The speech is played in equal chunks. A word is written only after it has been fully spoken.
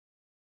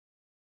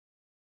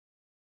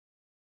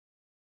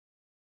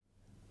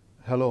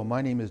Hello,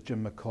 my name is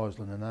Jim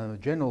McAuslan and I'm the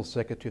General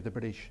Secretary of the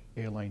British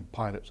Airline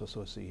Pilots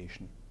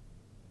Association.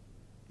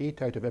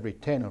 8 out of every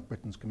 10 of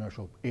Britain's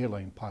commercial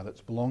airline pilots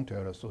belong to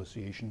our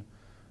association,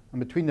 and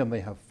between them they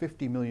have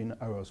 50 million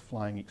hours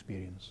flying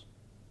experience.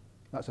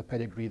 That's a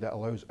pedigree that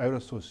allows our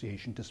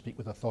association to speak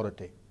with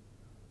authority,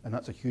 and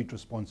that's a huge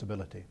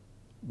responsibility,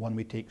 one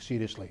we take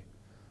seriously,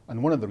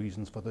 and one of the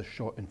reasons for this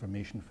short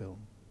information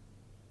film.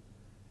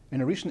 In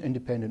a recent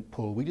independent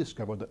poll, we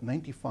discovered that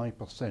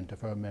 95%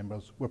 of our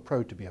members were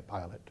proud to be a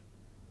pilot.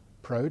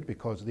 Proud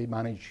because they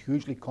manage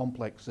hugely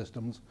complex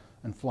systems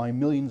and fly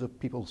millions of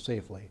people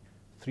safely,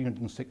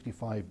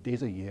 365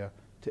 days a year,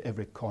 to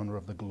every corner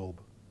of the globe.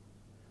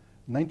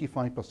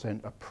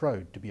 95% are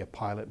proud to be a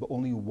pilot, but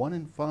only 1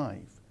 in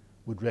 5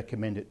 would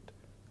recommend it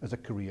as a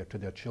career to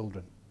their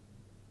children.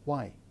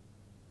 Why?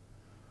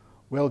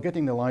 Well,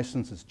 getting the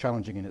license is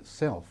challenging in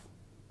itself,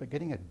 but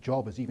getting a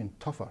job is even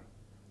tougher.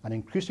 And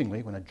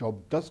increasingly, when a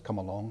job does come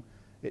along,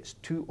 it's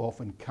too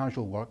often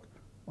casual work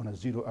on a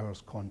 0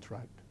 hours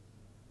contract.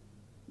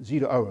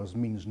 0 hours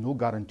means no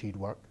guaranteed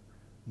work,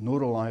 no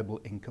reliable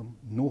income,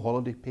 no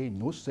holiday pay,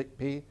 no sick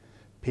pay,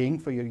 paying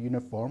for your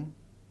uniform,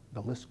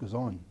 the list goes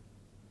on.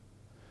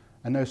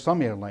 And now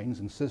some airlines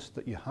insist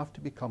that you have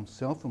to become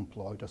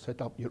self-employed or set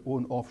up your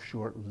own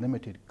offshore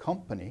limited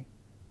company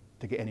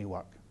to get any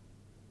work.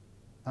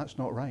 That's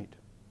not right.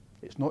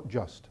 It's not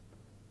just,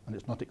 and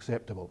it's not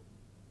acceptable.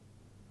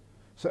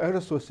 So our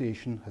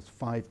association has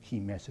 5 key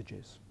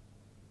messages.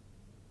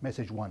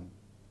 Message 1.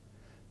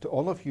 To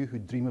all of you who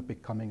dream of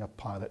becoming a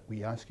pilot,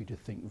 we ask you to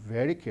think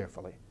very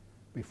carefully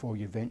before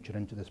you venture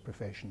into this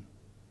profession.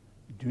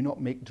 Do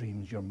not make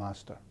dreams your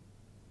master.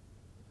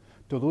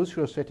 To those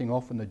who are setting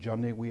off on the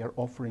journey, we are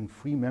offering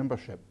free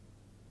membership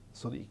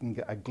so that you can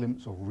get a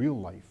glimpse of real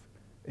life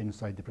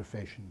inside the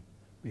profession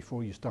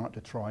before you start to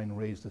try and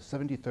raise the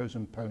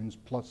 £70,000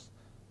 plus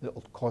that it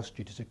will cost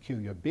you to secure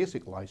your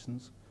basic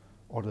license,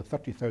 or the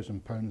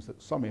 £30,000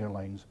 that some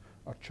airlines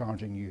are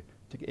charging you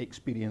to get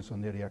experience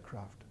on their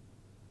aircraft.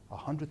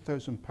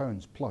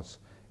 £100,000 plus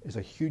is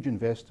a huge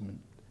investment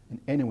in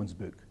anyone's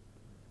book.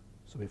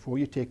 So before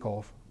you take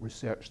off,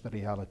 research the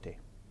reality.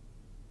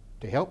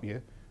 To help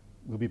you,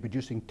 we'll be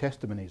producing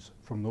testimonies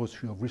from those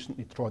who have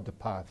recently trod the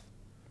path.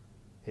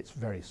 It's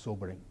very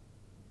sobering.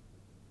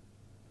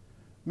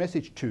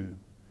 Message 2.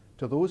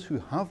 To those who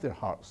have their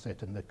hearts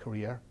set in their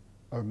career,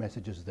 our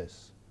message is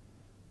this.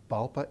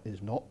 BALPA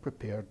is not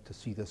prepared to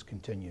see this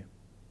continue.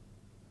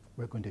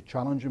 We're going to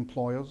challenge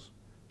employers,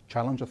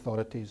 challenge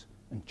authorities,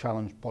 and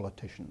challenge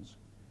politicians.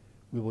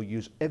 We will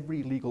use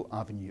every legal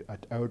avenue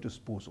at our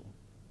disposal.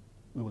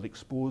 We will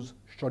expose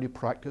shoddy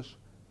practice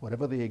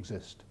wherever they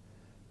exist,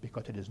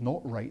 because it is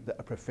not right that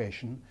a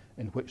profession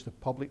in which the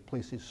public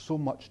places so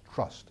much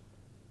trust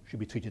should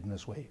be treated in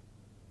this way.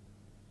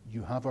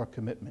 You have our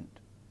commitment.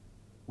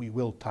 We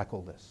will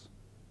tackle this.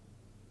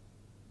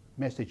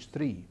 Message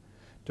 3.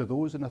 To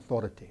those in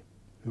authority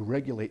who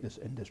regulate this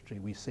industry,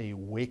 we say,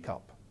 wake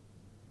up.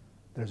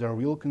 There's a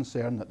real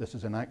concern that this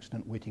is an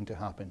accident waiting to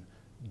happen,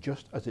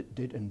 just as it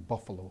did in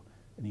Buffalo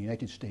in the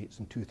United States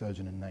in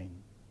 2009.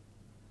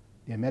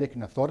 The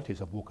American authorities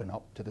have woken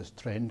up to this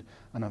trend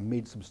and have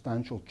made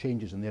substantial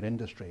changes in their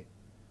industry.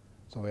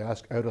 So I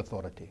ask our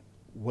authority,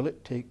 will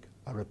it take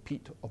a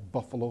repeat of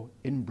Buffalo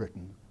in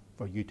Britain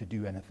for you to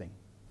do anything?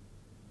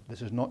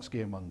 This is not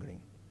scaremongering.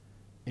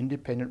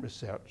 Independent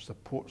research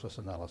supports this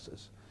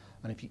analysis,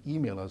 and if you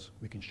email us,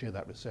 we can share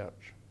that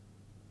research.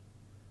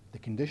 The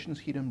conditions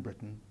here in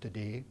Britain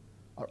today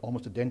are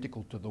almost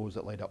identical to those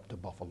that led up to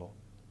Buffalo.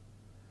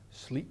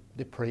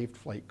 Sleep-deprived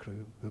flight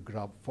crew who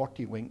grab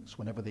 40 winks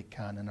whenever they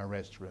can in a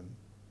rest room,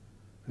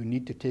 who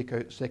need to take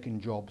out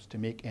second jobs to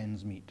make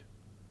ends meet,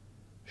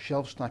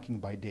 shelf snacking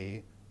by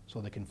day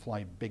so they can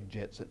fly big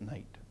jets at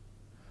night,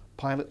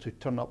 pilots who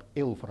turn up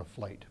ill for a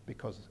flight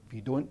because if you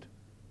don't,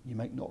 you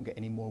might not get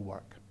any more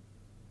work.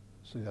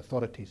 So the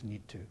authorities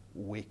need to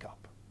wake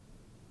up.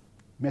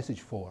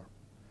 Message 4.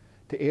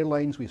 To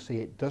airlines, we say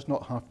it does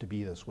not have to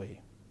be this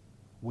way.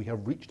 We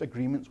have reached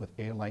agreements with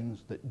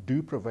airlines that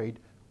do provide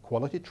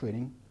quality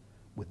training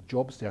with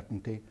job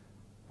certainty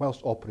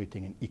whilst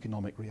operating in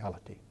economic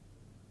reality.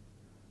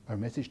 Our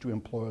message to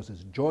employers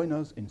is join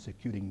us in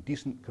securing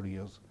decent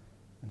careers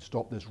and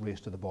stop this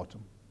race to the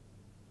bottom.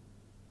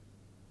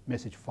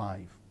 Message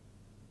 5.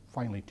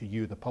 Finally, to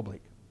you, the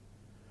public.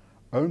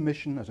 Our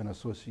mission as an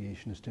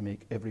association is to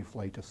make every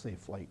flight a safe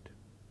flight.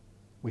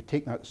 We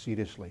take that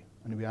seriously,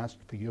 and we ask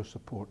for your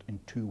support in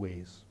 2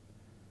 ways.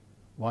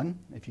 1,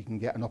 if you can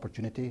get an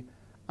opportunity,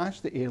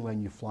 ask the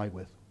airline you fly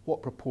with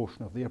what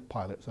proportion of their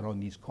pilots are on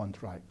these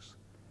contracts.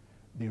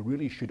 They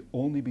really should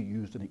only be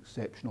used in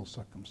exceptional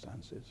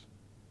circumstances.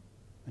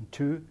 And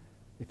 2,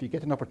 if you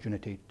get an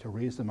opportunity to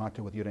raise the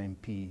matter with your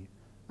MP,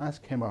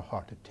 ask him or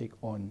her to take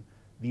on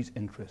these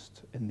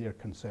interests in their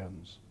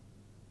concerns.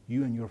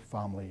 You and your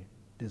family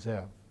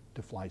deserve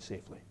to fly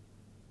safely.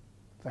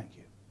 Thank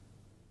you.